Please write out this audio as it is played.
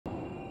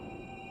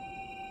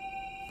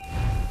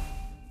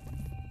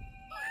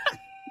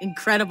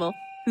Incredible.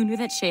 Who knew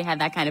that Shay had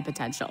that kind of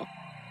potential?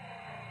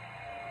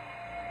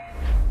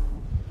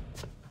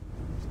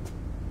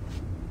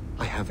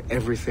 I have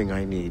everything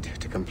I need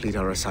to complete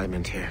our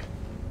assignment here.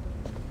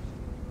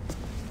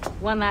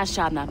 One last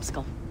job,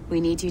 Numbskull. We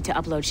need you to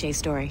upload Shay's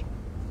story.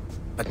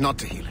 But not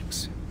to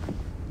Helix.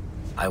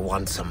 I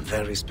want some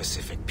very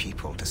specific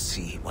people to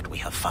see what we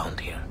have found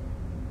here.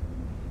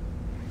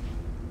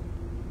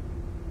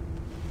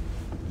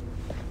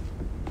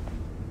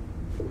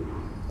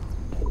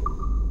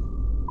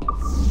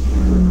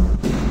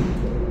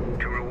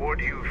 To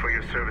reward you for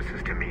your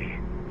services to me,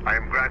 I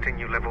am granting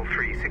you level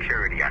 3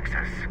 security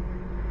access.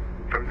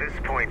 From this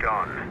point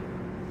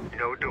on,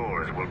 no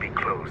doors will be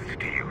closed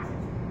to you.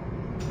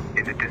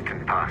 In the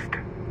distant past,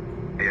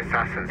 the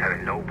Assassins had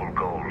a noble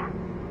goal,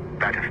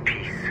 that of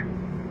peace.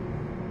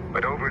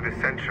 But over the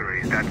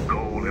centuries, that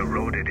goal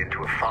eroded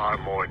into a far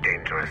more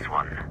dangerous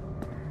one.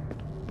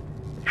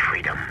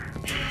 Freedom.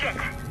 Shit!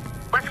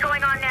 What's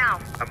going on now?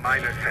 A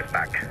minor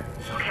setback.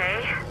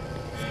 Okay.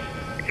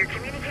 Your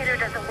communicator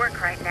doesn't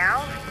work right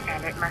now,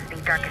 and it must be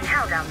dark as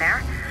hell down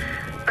there.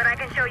 But I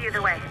can show you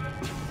the way.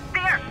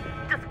 There!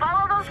 Just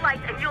follow those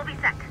lights and you'll be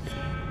set.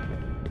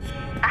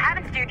 I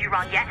haven't steered you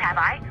wrong yet, have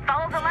I?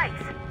 Follow the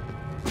lights.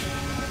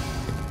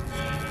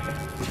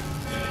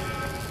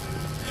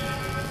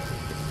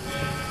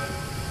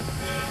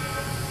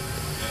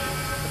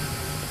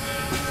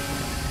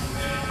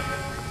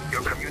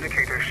 Your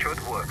communicator should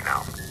work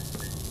now.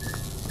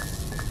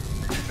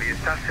 The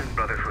Assassin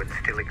Brotherhood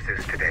still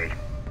exists today,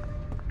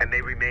 and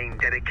they remain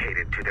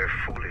dedicated to their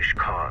foolish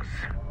cause.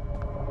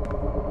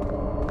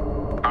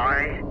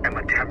 I am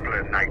a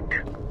Templar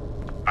Knight.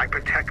 I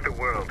protect the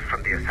world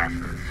from the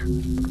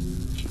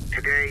Assassins.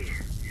 Today,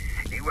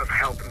 you have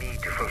helped me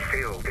to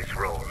fulfill this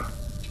role.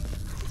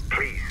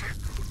 Please,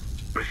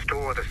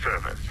 restore the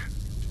servers.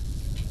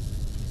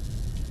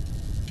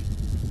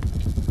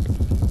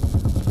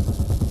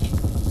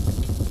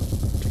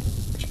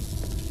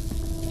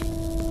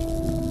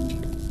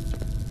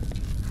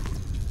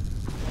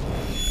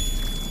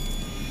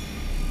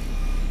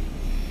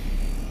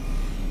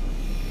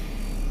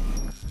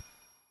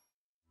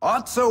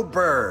 Otto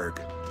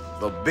Berg,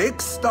 the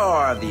big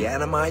star of the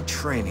Animi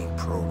training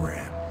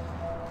program.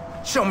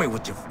 Show me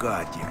what you've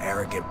got, you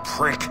arrogant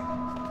prick.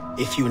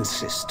 If you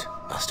insist,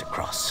 Master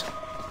Cross.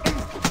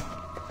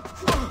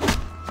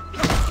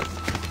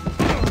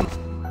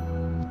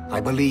 I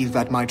believe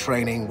that my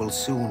training will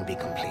soon be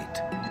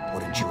complete.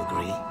 Wouldn't you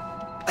agree?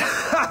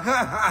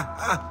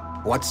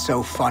 What's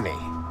so funny?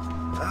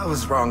 I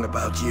was wrong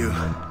about you.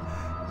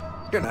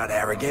 You're not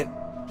arrogant.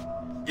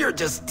 You're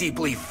just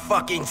deeply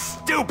fucking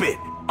stupid!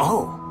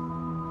 Oh.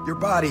 Your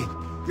body,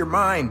 your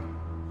mind,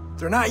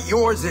 they're not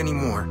yours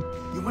anymore.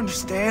 You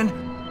understand?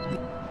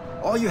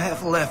 All you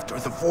have left are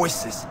the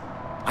voices.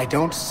 I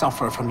don't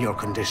suffer from your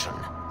condition.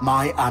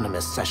 My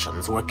Animus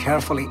sessions were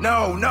carefully—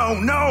 No!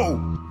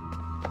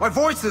 My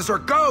voices are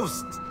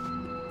ghosts!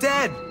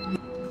 Dead!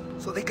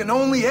 So they can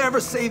only ever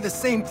say the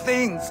same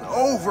things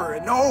over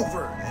and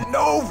over and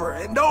over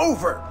and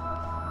over.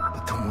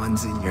 But the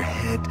ones in your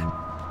head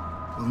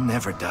will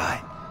never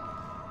die.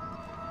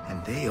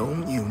 And they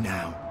own you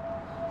now.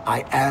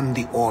 I am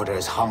the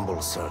Order's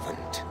humble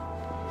servant.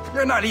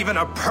 You're not even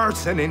a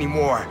person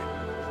anymore.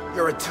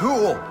 You're a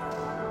tool,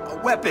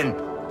 a weapon,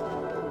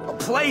 a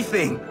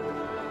plaything.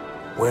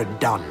 We're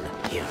done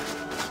here.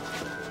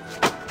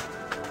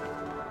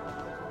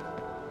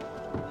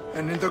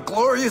 And in the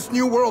glorious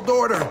New World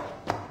Order,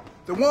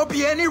 there won't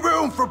be any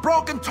room for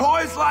broken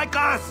toys like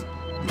us!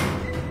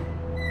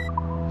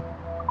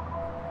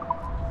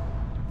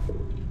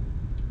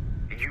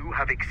 You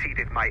have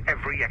exceeded my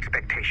every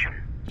expectation.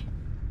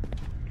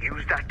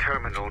 Use that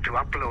terminal to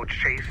upload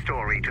Shay's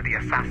story to the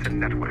Assassin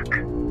Network.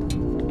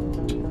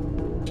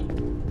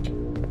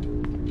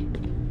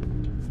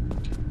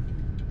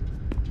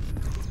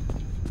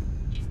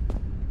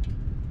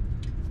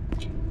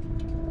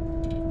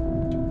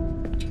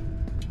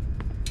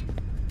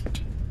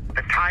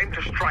 The time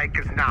to strike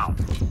is now.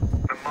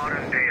 The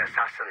modern-day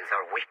Assassins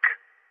are weak.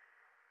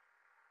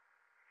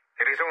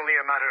 It is only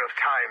a matter of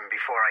time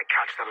before I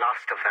catch the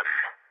last of them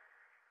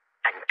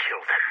and kill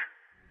them.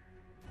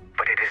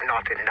 But it is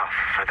not enough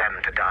for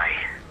them to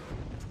die.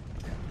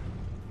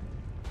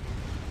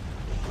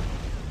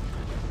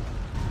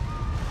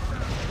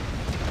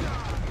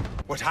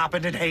 What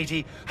happened in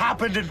Haiti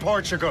happened in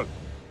Portugal.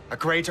 A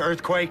great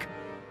earthquake.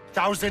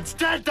 Thousands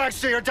dead thanks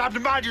to your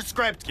damned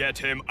manuscript! Get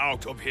him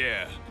out of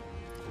here.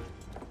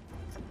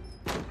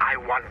 I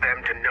want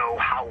them to know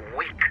how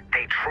weak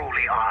they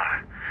truly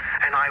are.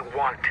 And I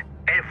want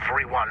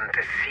everyone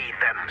to see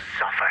them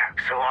suffer.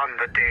 So on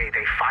the day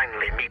they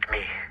finally meet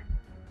me,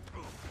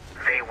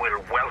 they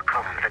will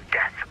welcome the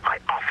death I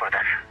offer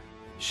them.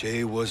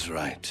 Shay was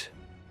right.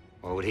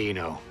 What would he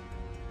know?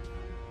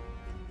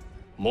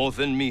 More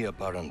than me,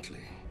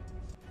 apparently.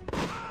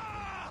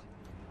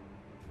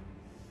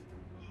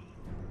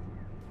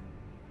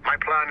 My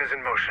plan is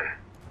in motion.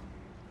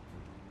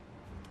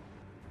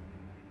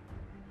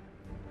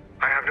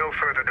 I have no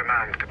further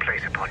demands to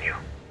place upon you.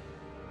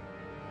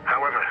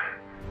 However,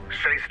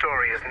 Shay's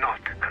story is not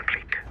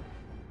complete.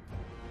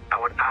 I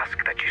would ask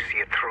that you see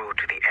it through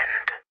to the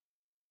end.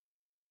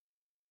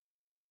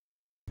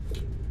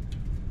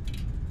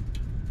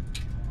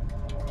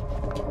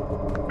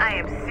 I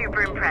am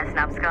super impressed,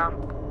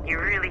 Numbskull. You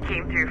really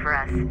came through for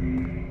us.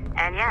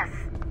 And yes,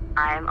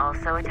 I am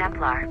also a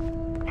Templar.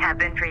 Have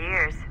been for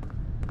years.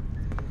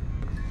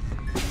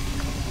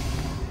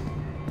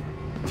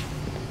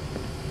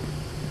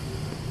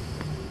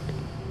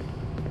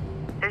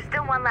 There's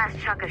still one last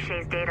chunk of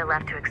Shay's data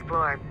left to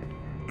explore.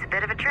 It's a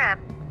bit of a trip,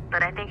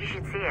 but I think you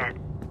should see it.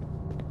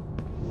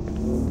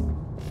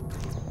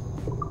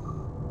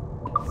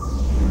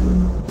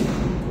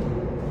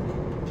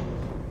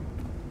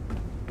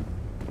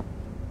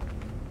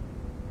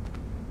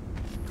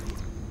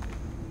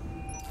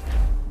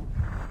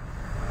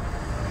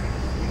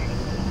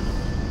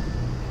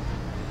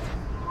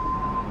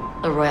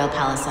 The Royal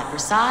Palace at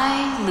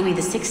Versailles, Louis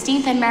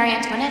XVI and Marie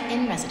Antoinette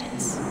in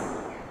residence.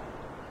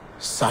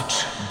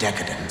 Such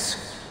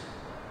decadence.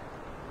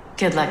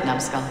 Good luck,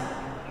 Numbskull.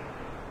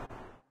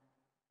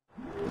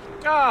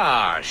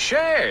 Ah,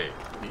 Shay!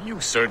 You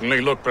certainly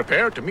look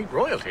prepared to meet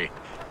royalty.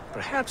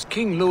 Perhaps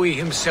King Louis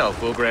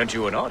himself will grant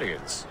you an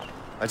audience.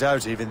 I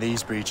doubt even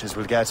these breaches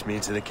will get me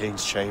into the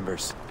King's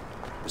chambers.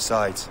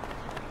 Besides,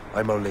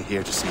 I'm only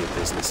here to see a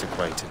business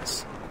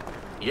acquaintance.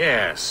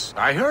 Yes,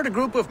 I heard a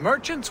group of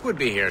merchants would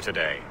be here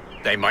today.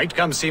 They might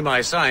come see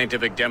my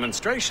scientific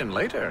demonstration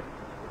later.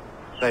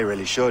 They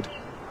really should.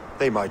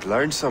 They might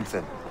learn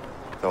something,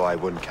 though I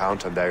wouldn't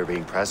count on their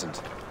being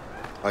present.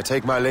 I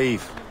take my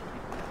leave.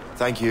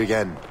 Thank you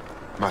again,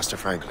 Master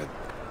Franklin.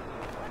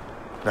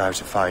 Now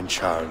to find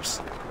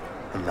Charles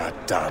and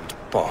that damned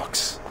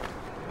box.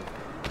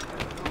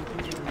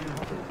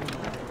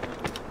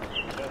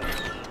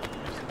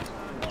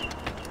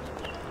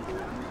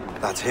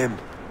 That's him.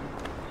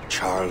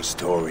 Charles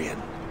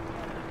Dorian.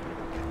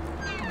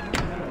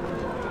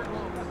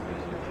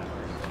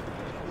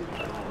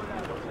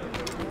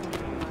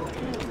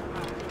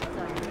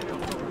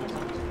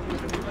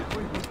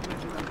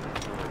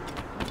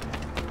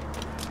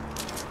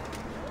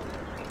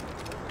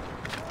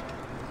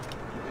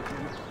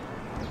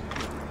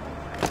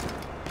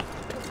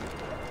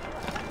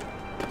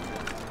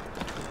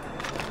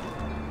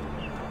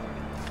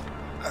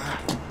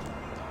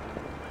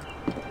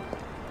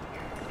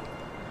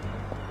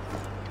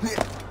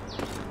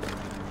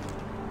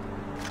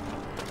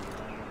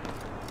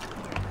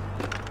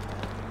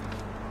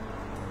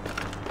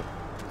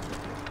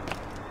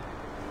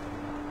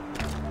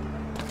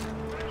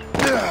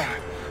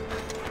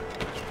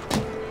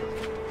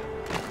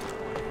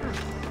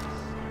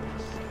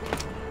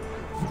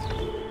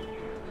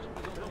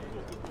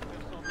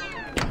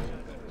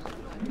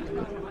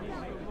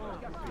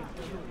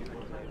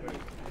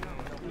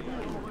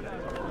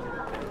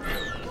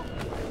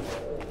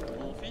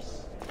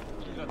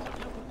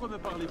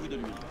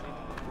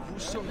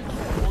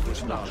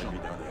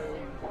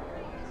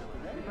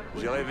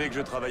 J'ai rêvé que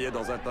je travaillais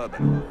dans un pub,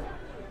 qui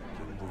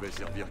ne pouvait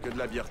servir que de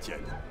la bière tiède.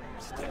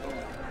 C'était bon.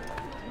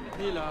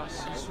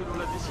 Hélas, selon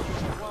la décision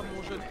du roi,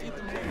 mon jeune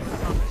Edmond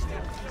va rester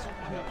en prison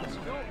pour un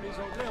président. Les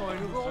Anglais ont un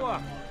nouveau roi.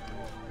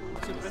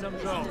 Il se prénomme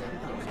George.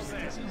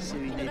 C'est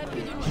une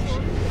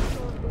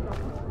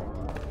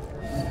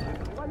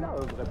Voilà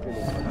un vrai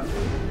prénom.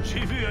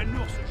 J'ai vu un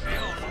ours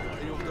géant.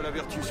 Triomphe de la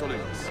vertu sur le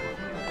Nice.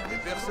 Et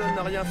personne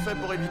n'a rien fait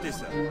pour éviter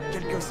ça.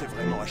 Quelqu'un s'est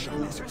vraiment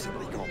acharné sur ces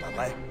brigands, pas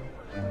vrai?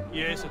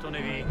 Yes, à ton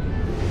avis.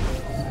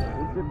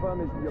 Je ne sais pas,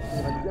 mais je lui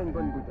offrirai bien une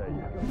bonne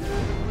bouteille.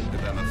 Eh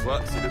ben, ma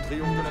foi, c'est le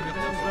triomphe de la vertu.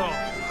 Non,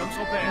 comme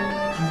son père.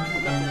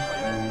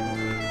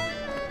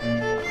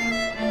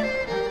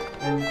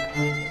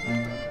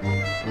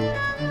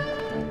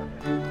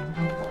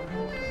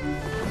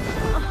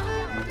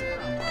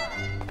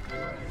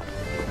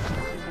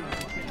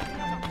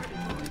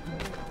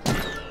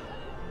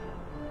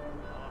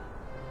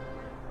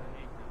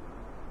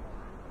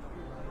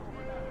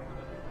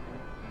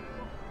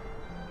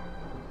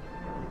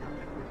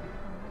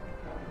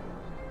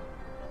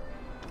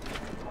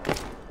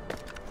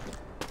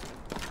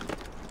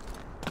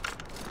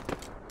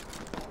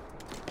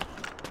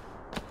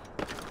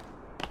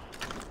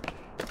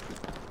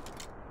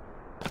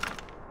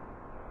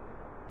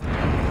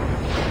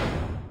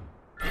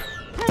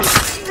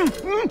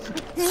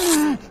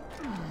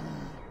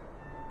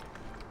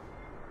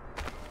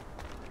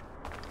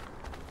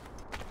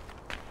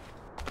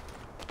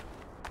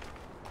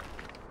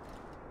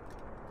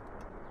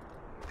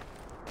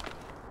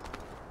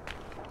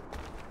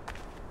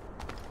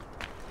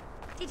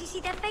 Did you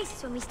see their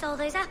faces when we stole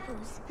those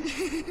apples?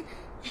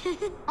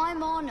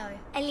 I'm Arno.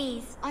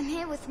 Elise. I'm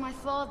here with my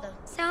father.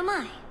 So am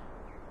I.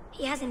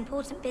 He has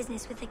important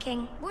business with the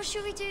king. What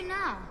should we do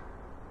now?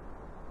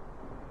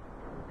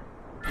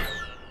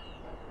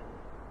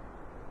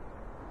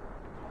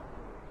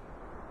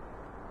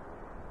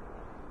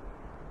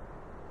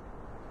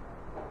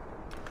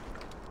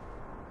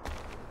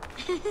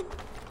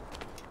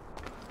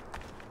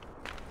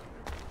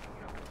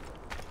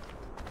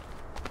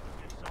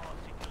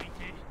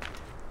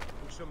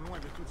 Nous sommes loin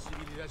de toute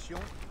civilisation,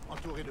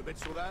 entourés de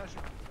bêtes sauvages,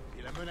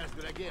 et la menace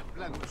de la guerre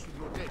plane au-dessus de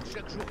nos têtes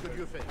chaque jour que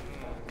Dieu fait.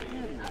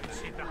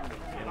 C'est parti.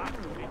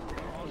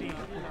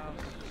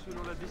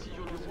 Selon la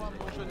décision du roi,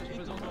 mon jeune est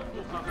présent en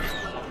cours par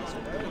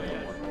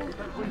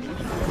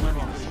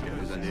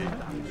Quelques années,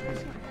 nous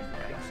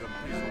sommes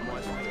plus ou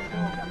moins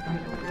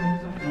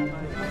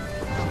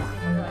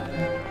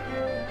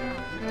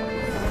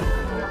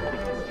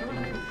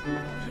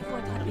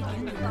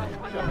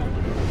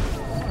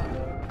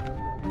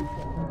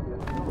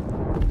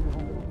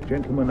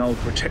Gentlemen, I'll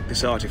protect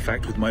this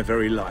artifact with my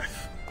very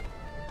life.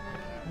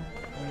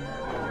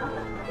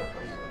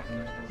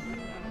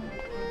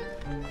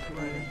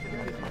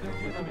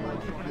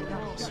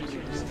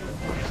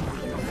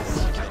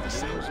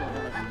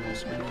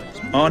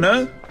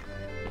 Arno?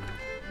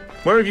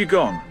 Where have you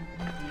gone?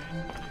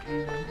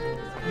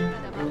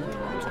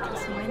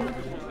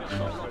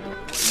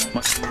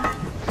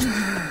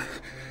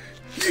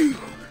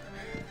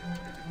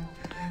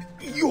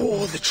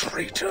 You're the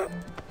traitor.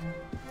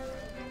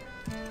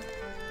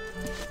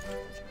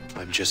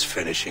 I'm just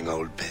finishing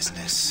old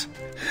business.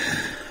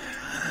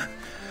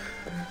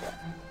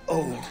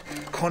 Old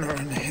Connor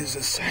and his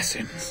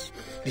assassins.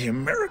 The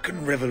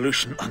American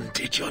Revolution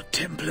undid your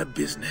Templar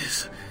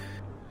business.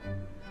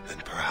 Then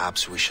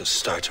perhaps we shall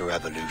start a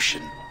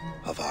revolution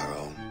of our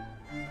own.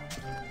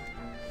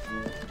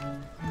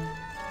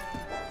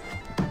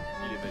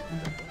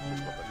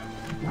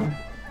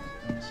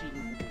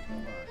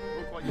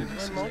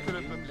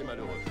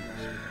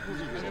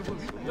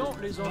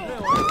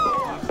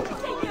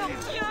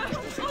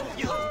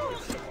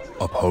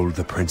 Uphold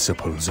the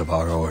principles of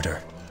our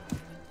order,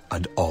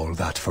 and all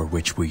that for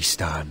which we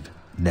stand.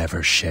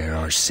 Never share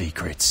our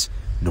secrets,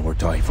 nor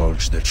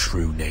divulge the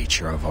true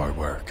nature of our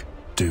work.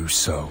 Do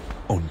so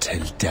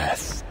until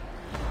death,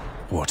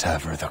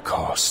 whatever the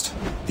cost.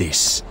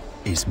 This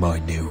is my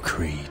new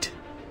creed.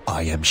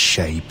 I am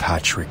Shay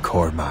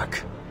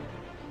Cormac,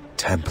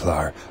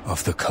 Templar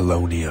of the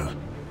Colonial,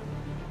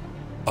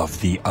 of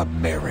the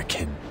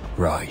American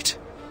right.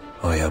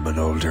 I am an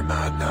older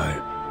man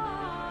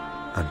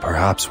now, and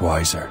perhaps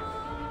wiser.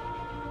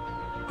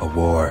 A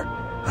war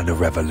and a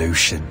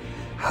revolution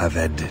have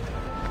ended,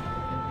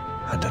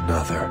 and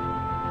another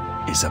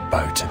is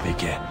about to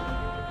begin.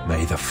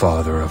 May the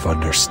Father of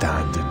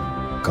Understanding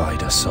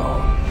guide us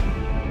all.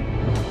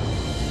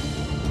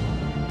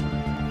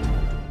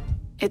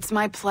 It's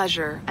my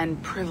pleasure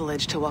and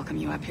privilege to welcome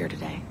you up here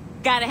today.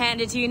 Gotta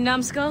hand it to you,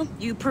 Numbskull.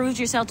 You proved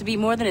yourself to be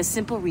more than a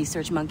simple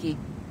research monkey.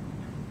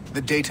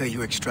 The data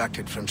you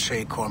extracted from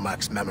Shay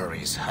Cormac's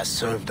memories has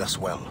served us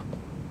well.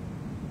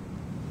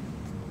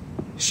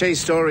 Shay's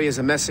story is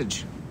a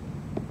message.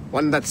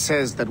 One that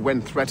says that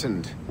when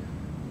threatened,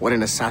 what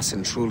an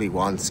assassin truly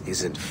wants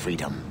isn't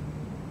freedom,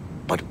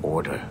 but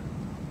order.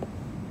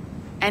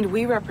 And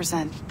we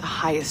represent the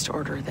highest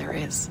order there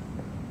is.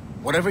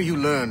 Whatever you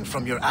learn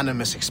from your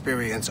Animus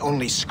experience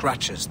only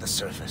scratches the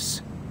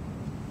surface.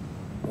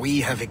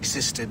 We have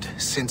existed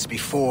since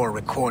before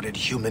recorded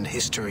human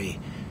history,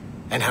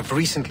 and have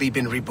recently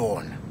been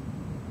reborn,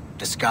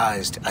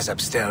 disguised as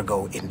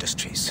Abstergo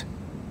Industries.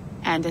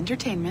 And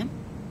entertainment.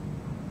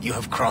 You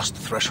have crossed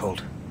the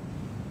threshold,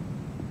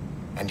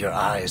 and your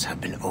eyes have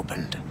been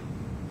opened.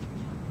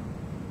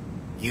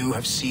 You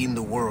have seen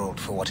the world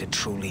for what it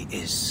truly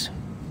is.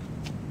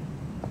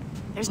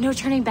 There's no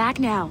turning back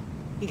now.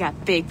 We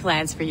got big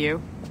plans for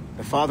you.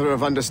 The Father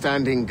of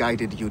Understanding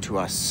guided you to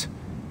us,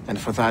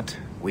 and for that,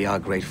 we are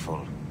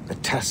grateful. The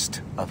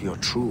test of your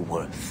true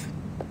worth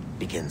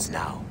begins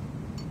now.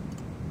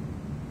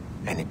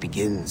 And it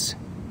begins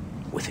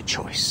with a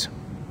choice.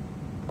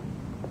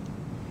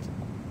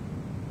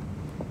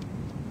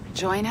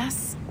 Join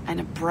us,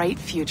 and a bright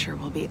future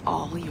will be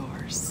all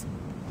yours.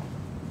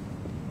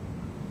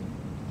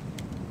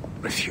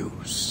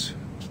 Refuse.